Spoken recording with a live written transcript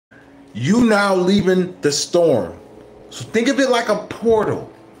you now leaving the storm. So think of it like a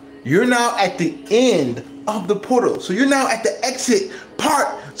portal. You're now at the end of the portal. So you're now at the exit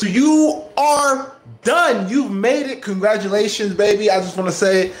part. So you are done. You've made it. Congratulations, baby. I just want to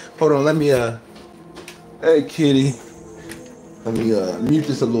say, hold on, let me hey kitty. Let me mute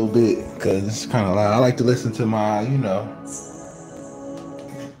this a little bit because it's kind of loud. I like to listen to my,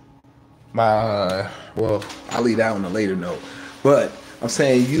 well, I'll leave that on a later note. But I'm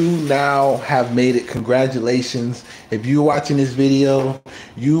saying you now have made it. Congratulations. If you're watching this video,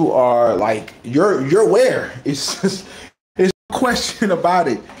 you are like, you're where? It's just, it's no question about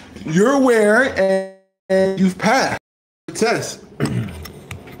it. You're where and you've passed the test.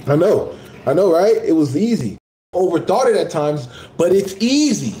 I know, right? It was easy. Overthought it at times, but it's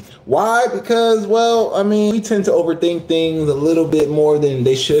easy. Why? Because, well, I mean, we tend to overthink things a little bit more than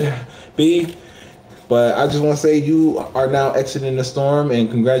they should be. But I just want to say you are now exiting the storm, and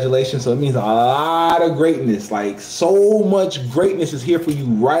congratulations. So it means a lot of greatness, like so much greatness is here for you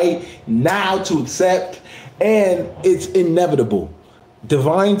right now to accept, and it's inevitable.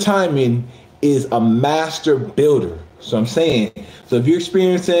 Divine timing is a master builder. So I'm saying, so if you're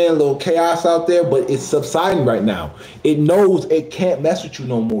experiencing a little chaos out there, but it's subsiding right now, it knows it can't mess with you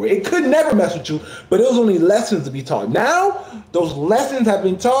no more. It could never mess with you, but it was only lessons to be taught. Now, those lessons have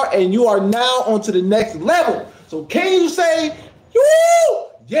been taught, and you are now on to the next level. So can you say,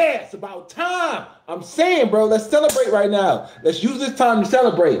 yeah, it's about time. I'm saying, bro, let's celebrate right now. Let's use this time to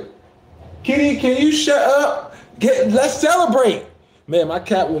celebrate. Kitty, can you shut up? Let's celebrate. Man, my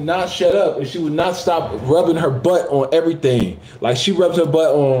cat would not shut up, and she would not stop rubbing her butt on everything. Like she rubbing her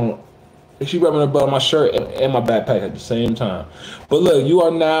butt on my shirt and my backpack at the same time. But look, you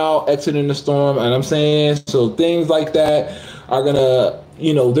are now exiting the storm, and I'm saying, so things like that are gonna,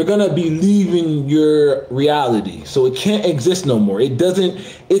 they're gonna be leaving your reality. So it can't exist no more.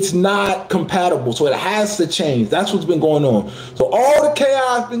 It's not compatible. So it has to change. That's what's been going on. So all the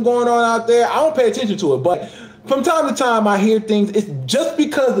chaos been going on out there, I don't pay attention to it, but from time to time, I hear things. It's just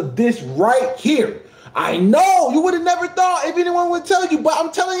because of this right here. I know you would have never thought if anyone would tell you, but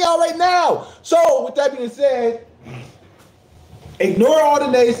I'm telling y'all right now. So with that being said, ignore all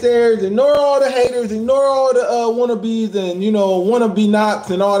the naysayers, ignore all the haters, ignore all the wannabes and, wannabe knots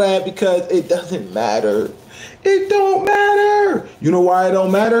and all that, because it doesn't matter. It don't matter. You know why it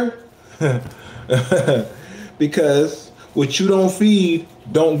don't matter? Because what you don't feed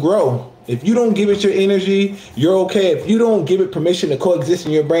don't grow. If you don't give it your energy, you're okay. If you don't give it permission to coexist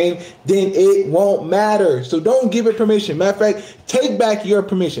in your brain, then it won't matter. So don't give it permission. Matter of fact, take back your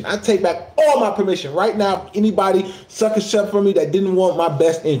permission. I take back all my permission right now. Anybody suck a shut for me that didn't want my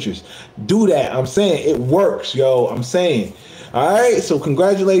best interest, do that. I'm saying it works, yo. I'm saying. All right. So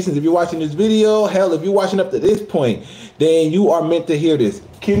congratulations if you're watching this video. Hell, if you're watching up to this point, then you are meant to hear this.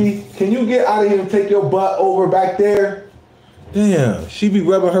 Kitty, can you get out of here and take your butt over back there? Damn, she be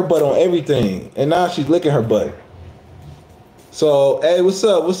rubbing her butt on everything, and now she's licking her butt. So, hey, what's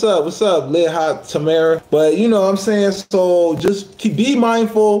up, Lit Hot Tamara? But you know what I'm saying, so just be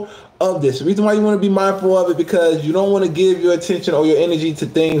mindful of this. The reason why you want to be mindful of it, because you don't want to give your attention or your energy to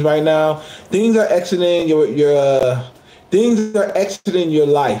things right now. Things are exiting things are exiting your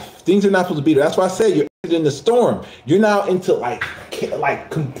life. Things are not supposed to be there. That's why I said you're exiting the storm. You're now into like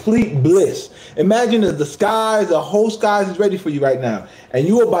complete bliss. Imagine that the whole skies is ready for you right now, and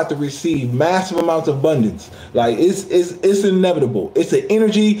you're about to receive massive amounts of abundance. Like it's inevitable. It's an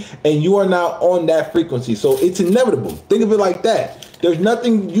energy, and you are now on that frequency. So it's inevitable. Think of it like that. There's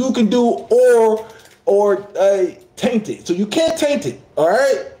nothing you can do or taint it. So you can't taint it. All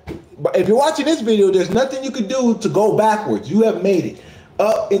right. But if you're watching this video, there's nothing you can do to go backwards. You have made it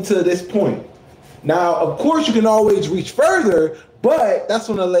up into this point. Now, of course, you can always reach further, but that's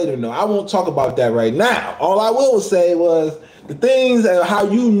on a later note. I won't talk about that right now. All I will say was the things and how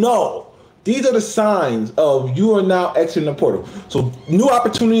these are the signs of you are now exiting the portal. So new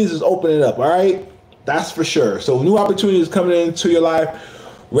opportunities is opening up, all right? That's for sure. So new opportunities coming into your life,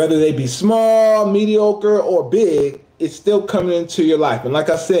 whether they be small, mediocre, or big, it's still coming into your life. And like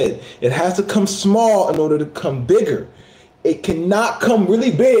I said, it has to come small in order to come bigger. It cannot come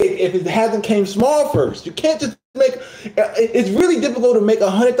really big if it hasn't came small first. You can't just it's really difficult to make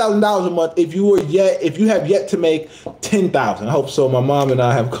 $100,000 a month if you have yet to make 10,000. I hope so. My mom and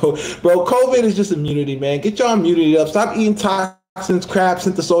I have COVID. Bro, COVID is just immunity, man. Get your immunity up. Stop eating toxins, crab,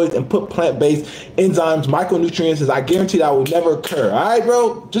 synthesoids, and put plant-based enzymes, micronutrients. I guarantee that will never occur. All right,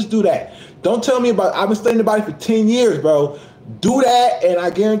 bro? Just do that. Don't tell me I've been studying the body for 10 years, bro. Do that, and I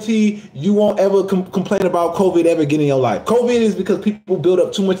guarantee you won't ever complain about COVID ever getting in your life. COVID is because people build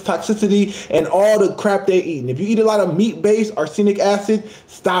up too much toxicity and all the crap they're eating. If you eat a lot of meat-based arsenic acid,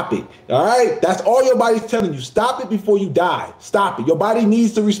 stop it. All right? That's all your body's telling you. Stop it before you die. Stop it. Your body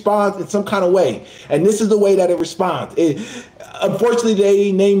needs to respond in some kind of way, and this is the way that it responds. Unfortunately,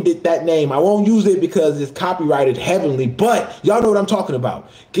 they named it that name. I won't use it because it's copyrighted heavily, but y'all know what I'm talking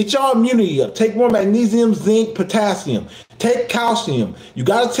about. Get your immunity up. Take more magnesium, zinc, potassium. Take calcium. You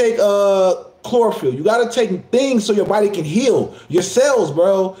got to take chlorophyll. You got to take things so your body can heal. Your cells,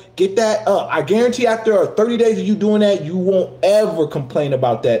 bro. Get that up. I guarantee after 30 days of you doing that, you won't ever complain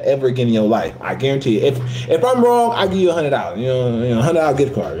about that ever again in your life. I guarantee it. If I'm wrong, I'll give you $100. You know, $100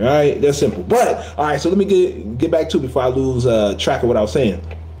 gift card. All right, that's simple. But all right, so let me get back to it before I lose track of what I was saying.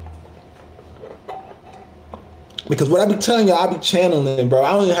 Because what I be telling y'all, I be channeling, bro.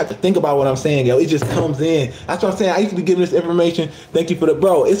 I don't even have to think about what I'm saying, yo. It just comes in. That's what I'm saying. I used to be giving this information. Thank you for the,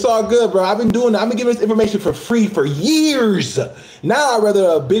 bro. It's all good, bro. I've been doing that. I've been giving this information for free for years. Now I'd rather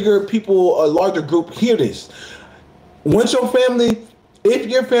a bigger people, a larger group hear this. Once your family, if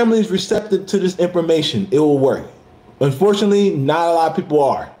your family is receptive to this information, it will work. Unfortunately, not a lot of people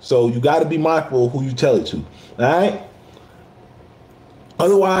are. So you got to be mindful of who you tell it to. All right?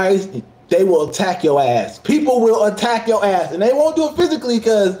 Otherwise, they will attack your ass. People will attack your ass, and they won't do it physically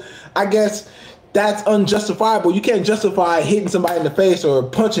because I guess that's unjustifiable. You can't justify hitting somebody in the face or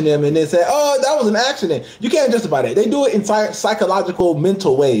punching them and then say, "Oh, that was an accident." You can't justify that. They do it in psychological,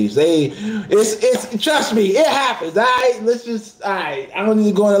 mental ways. It's trust me, it happens. All right, I don't need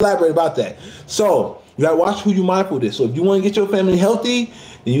to go and elaborate about that. So you gotta watch who you mindful of this. So if you want to get your family healthy,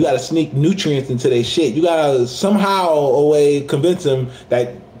 then you gotta sneak nutrients into their shit. You gotta somehow a way convince them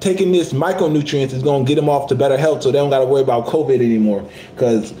that taking this micronutrients is going to get them off to better health so they don't got to worry about COVID anymore.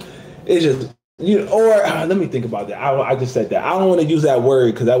 Because it's just, let me think about that. I just said that. I don't want to use that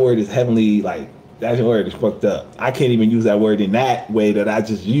word because that word is heavily, like, that word is fucked up. I can't even use that word in that way that I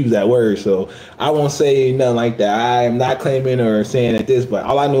just use that word. So I won't say nothing like that. I am not claiming or saying that this, but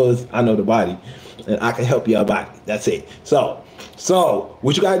all I know is I know the body and I can help your body. That's it. So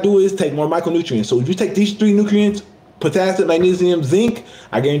what you got to do is take more micronutrients. So if you take these 3 nutrients, potassium, magnesium, zinc,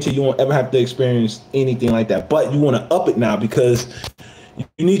 I guarantee you won't ever have to experience anything like that. But you want to up it now because you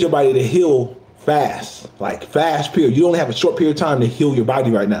need your body to heal fast, like fast period. You only have a short period of time to heal your body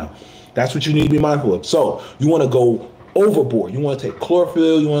right now. That's what you need to be mindful of. So you want to go overboard. You want to take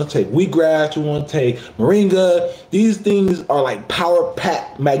chlorophyll, you want to take wheatgrass, you want to take moringa. These things are like power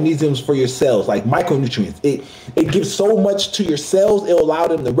packed magnesiums for your cells, like micronutrients. It gives so much to your cells, it'll allow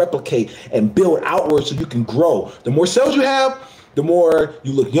them to replicate and build outwards so you can grow. The more cells you have, the more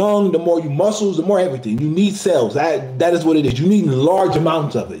you look young, the more you muscles, the more everything. You need cells. That is what it is. You need large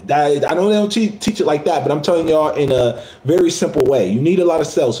amounts of it. I know they don't teach it like that, but I'm telling y'all in a very simple way. You need a lot of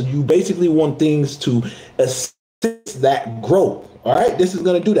cells. So you basically want things to assist that growth. All right, this is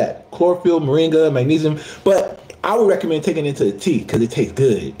going to do that. Chlorophyll, moringa, magnesium. But I would recommend taking it into a tea because it tastes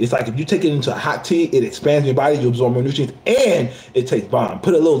good. It's like if you take it into a hot tea, it expands your body, you absorb more nutrients, and it tastes bomb.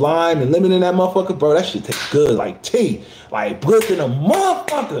 Put a little lime and lemon in that motherfucker, bro. That shit tastes good like tea, like good in a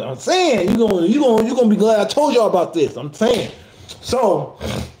motherfucker. I'm saying you gonna be glad I told y'all about this. I'm saying. So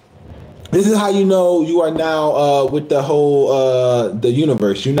this is how you know you are now with the whole the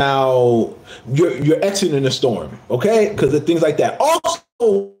universe. You're exiting the storm, okay? Because of things like that.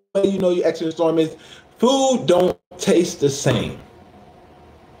 Also, you know you're exiting the storm is food don't taste the same.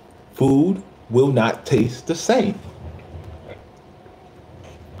 Food will not taste the same.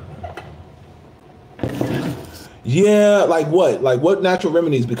 Yeah, like what? Like what natural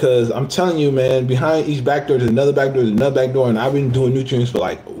remedies? Because I'm telling you, man, behind each back door, there's another back door, there's another back door, and I've been doing nutrients for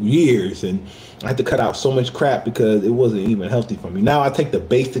like years, and I had to cut out so much crap because it wasn't even healthy for me. Now I take the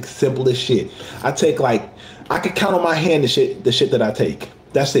basic, simplest shit. I take I could count on my hand the shit that I take.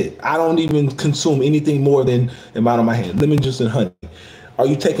 That's it. I don't even consume anything more than the amount on my hand. Lemon juice and honey. Are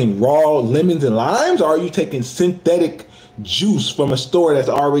you taking raw lemons and limes, or are you taking synthetic juice from a store that's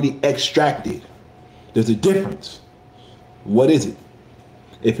already extracted? There's a difference. What is it?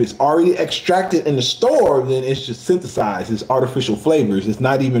 If it's already extracted in the store, then it's just synthesized. It's artificial flavors. It's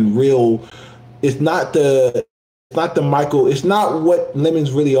not even real. It's not what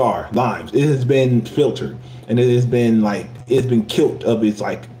lemons really are, limes. It has been filtered and it's been killed of its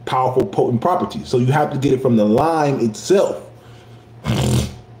like powerful, potent properties. So you have to get it from the lime itself.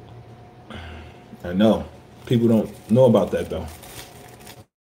 I know. People don't know about that though.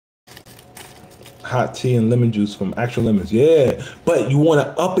 Hot tea and lemon juice from actual lemons. Yeah. But you want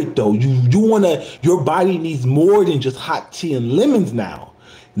to up it though. Your body needs more than just hot tea and lemons now.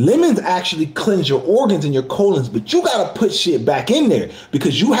 Lemons actually cleanse your organs and your colons, but you gotta put shit back in there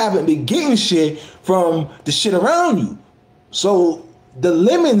because you haven't been getting shit from the shit around you. So the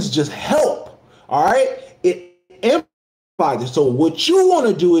lemons just help. All right, it amplifies it. So what you want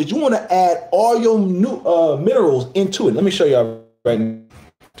to do is you want to add all your new minerals into it. Let me show y'all right now.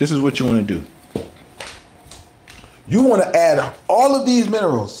 This is what you want to do. You want to add all of these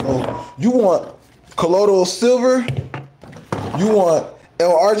minerals. So you want colloidal silver. You want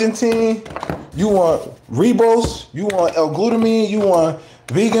L-arginine, you want ribose, you want L-glutamine, you want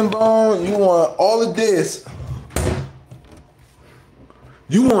vegan bone, you want all of this.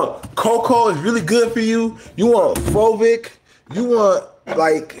 You want cocoa, it's really good for you. You want Fovic, you want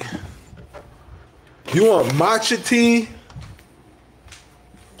matcha tea.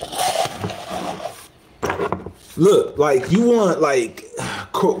 Look, you want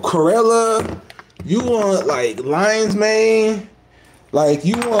chlorella, you want lion's mane.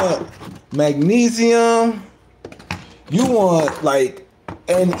 You want magnesium, you want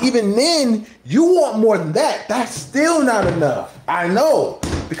and even then you want more than that. That's still not enough. I know,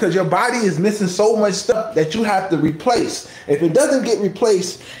 because your body is missing so much stuff that you have to replace. If it doesn't get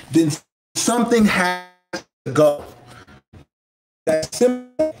replaced, then something has to go. That's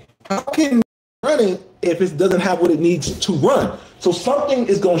simple. How can you run it if it doesn't have what it needs to run? So something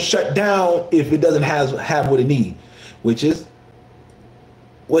is going to shut down if it doesn't have what it needs, which is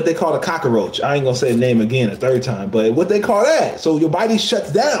what they call a cockroach. I ain't gonna say the name again a third time, but what they call that. So your body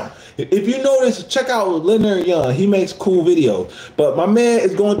shuts down. If you notice, check out Leonard Young. He makes cool videos. But my man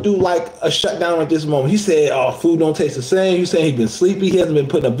is going through a shutdown at this moment. He said, oh, food don't taste the same. He's saying he's been sleepy. He hasn't been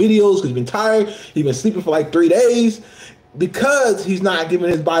putting up videos because he's been tired. He's been sleeping for 3 days because he's not giving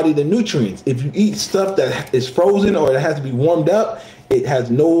his body the nutrients. If you eat stuff that is frozen or that has to be warmed up, it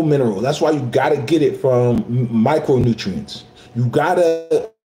has no mineral. That's why you gotta get it from micronutrients. You gotta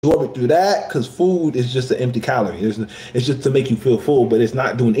absorb it through that, because food is just an empty calorie. It's just to make you feel full, but it's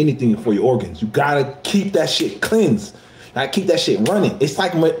not doing anything for your organs. You gotta keep that shit cleansed. Keep that shit running. It's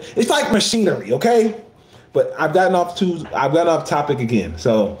like machinery, okay? But I've gotten off topic again.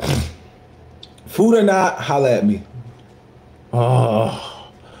 So, food or not, holla at me.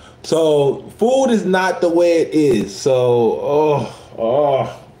 So food is not the way it is. So,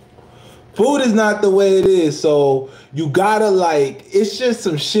 food is not the way it is. So you gotta it's just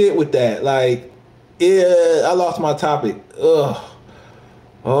some shit with that. I lost my topic.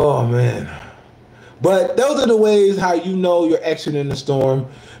 Oh man. But those are the ways how you know you're exiting the storm.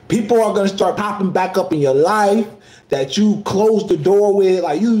 People are gonna start popping back up in your life that you closed the door with.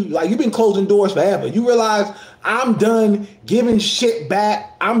 You've been closing doors forever. You realize, I'm done giving shit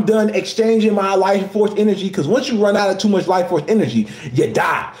back. I'm done exchanging my life force energy, because once you run out of too much life force energy, you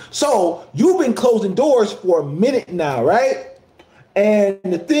die. So you've been closing doors for a minute now, right? And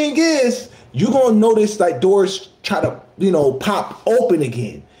the thing is, you're going to notice doors try to, pop open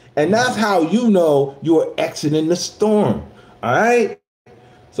again. And that's how you know you're exiting the storm. All right?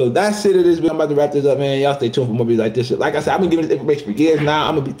 So that's it. I'm about to wrap this up, man. Y'all stay tuned for more videos like this. Like I said, I've been giving this information for years now.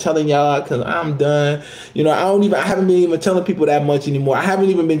 I'm gonna be telling y'all because I'm done. I haven't been even telling people that much anymore. I haven't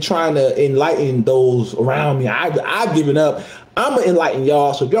even been trying to enlighten those around me. I've given up. I'm gonna enlighten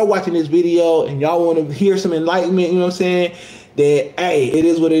y'all. So if y'all watching this video and y'all want to hear some enlightenment, you know what I'm saying? Then hey, it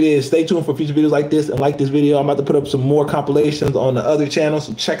is what it is. Stay tuned for future videos like this, and like this video. I'm about to put up some more compilations on the other channel.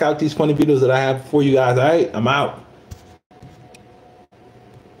 So check out these funny videos that I have for you guys. All right, I'm out.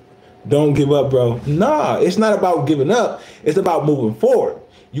 Don't give up, bro. Nah, it's not about giving up. It's about moving forward.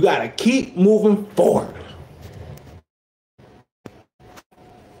 You got to keep moving forward.